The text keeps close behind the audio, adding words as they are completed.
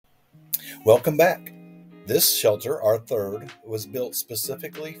Welcome back. This shelter, our third, was built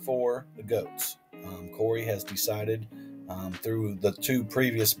specifically for the goats. Corey has decided through the two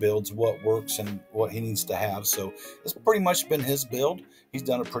previous builds what works and what he needs to have. So it's pretty much been his build. He's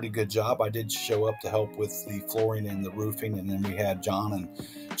done a pretty good job. I did show up to help with the flooring and the roofing, and then we had John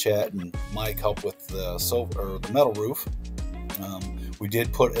and Chet and Mike help with the metal roof. We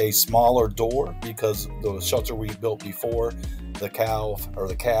did put a smaller door because the shelter we built before, the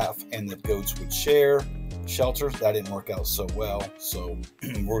calf and the goats would share shelters. That didn't work out so well. So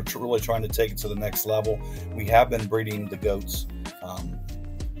we're really trying to take it to the next level. We have been breeding the goats,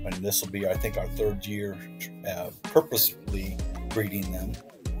 and this will be, I think, our third year purposely breeding them.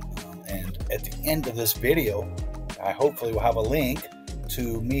 And at the end of this video, I hopefully will have a link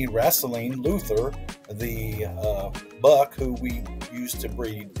to me wrestling Luther, the buck who we used to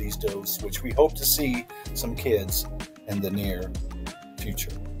breed these does, which we hope to see some kids in the near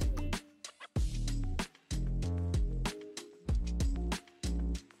future.